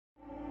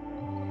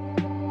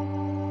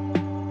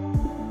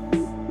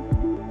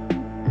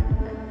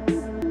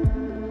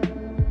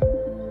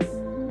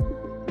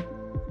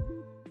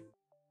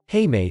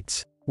Hey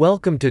mates,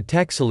 welcome to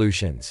Tech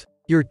Solutions,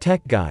 your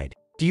tech guide.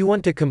 Do you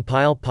want to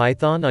compile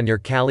Python on your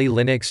Kali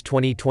Linux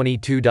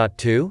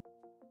 2022.2?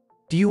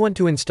 Do you want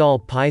to install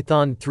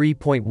Python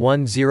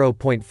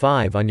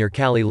 3.10.5 on your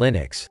Kali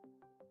Linux?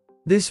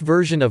 This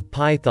version of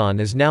Python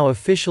is now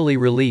officially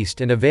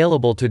released and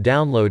available to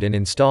download and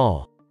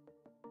install.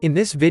 In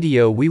this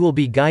video we will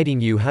be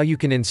guiding you how you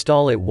can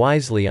install it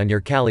wisely on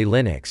your Kali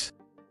Linux.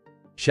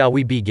 Shall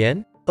we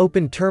begin?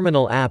 Open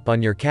Terminal app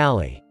on your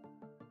Kali.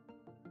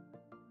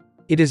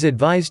 It is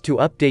advised to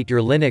update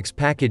your Linux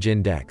package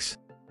index.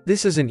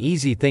 This is an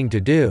easy thing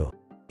to do,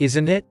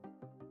 isn't it?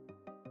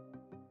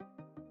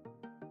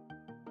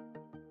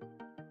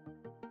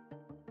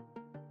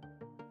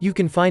 You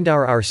can find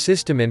our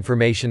system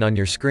information on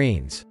your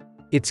screens.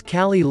 It's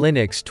Kali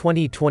Linux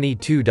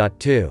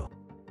 2022.2.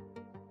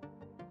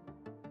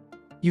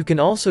 You can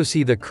also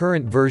see the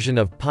current version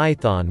of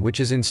Python which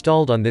is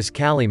installed on this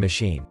Kali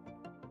machine.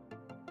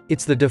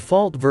 It's the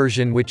default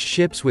version which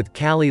ships with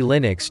Kali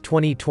Linux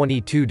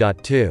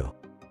 2022.2.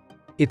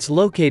 It's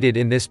located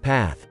in this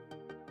path.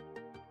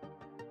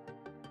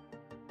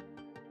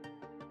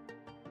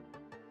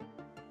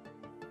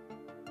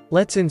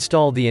 Let's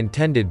install the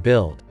intended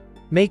build.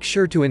 Make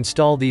sure to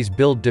install these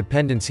build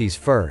dependencies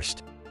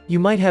first. You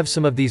might have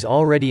some of these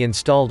already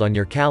installed on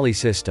your Kali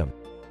system.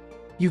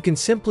 You can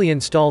simply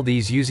install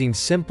these using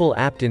simple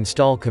apt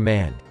install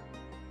command.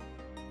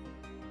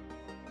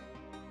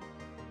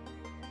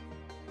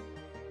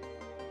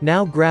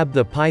 Now grab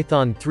the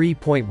Python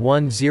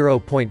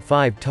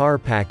 3.10.5 tar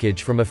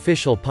package from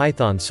official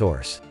Python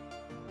source.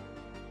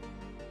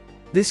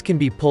 This can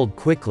be pulled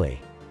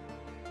quickly.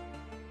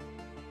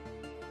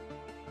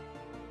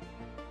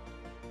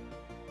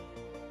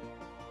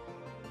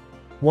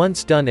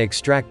 Once done,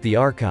 extract the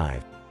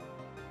archive.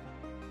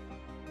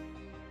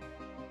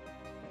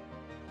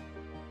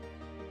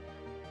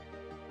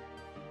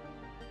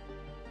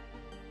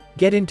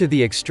 Get into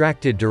the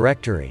extracted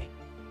directory.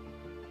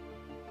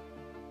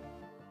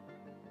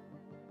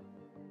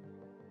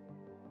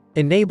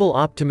 Enable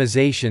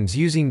optimizations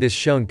using this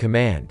shown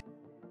command.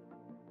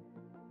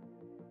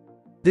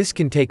 This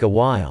can take a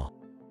while.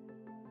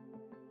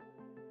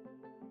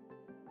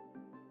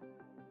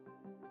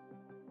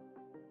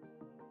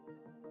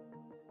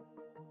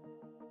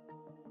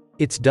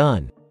 It's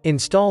done.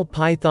 Install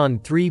Python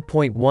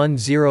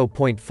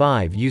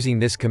 3.10.5 using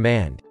this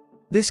command.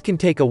 This can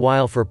take a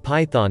while for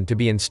Python to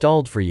be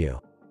installed for you.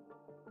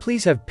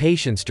 Please have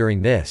patience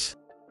during this.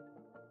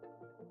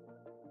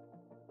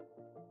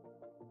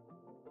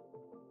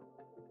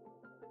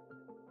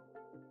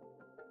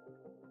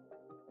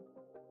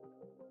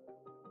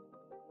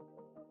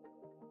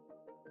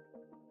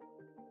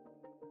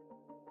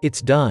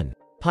 It's done.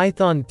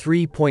 Python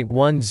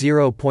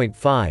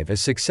 3.10.5 is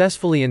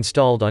successfully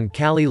installed on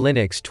Kali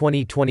Linux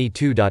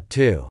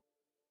 2022.2.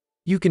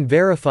 You can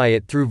verify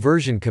it through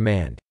version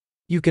command.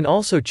 You can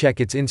also check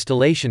its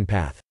installation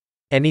path.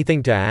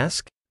 Anything to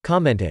ask?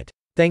 Comment it.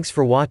 Thanks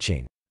for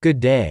watching.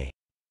 Good day.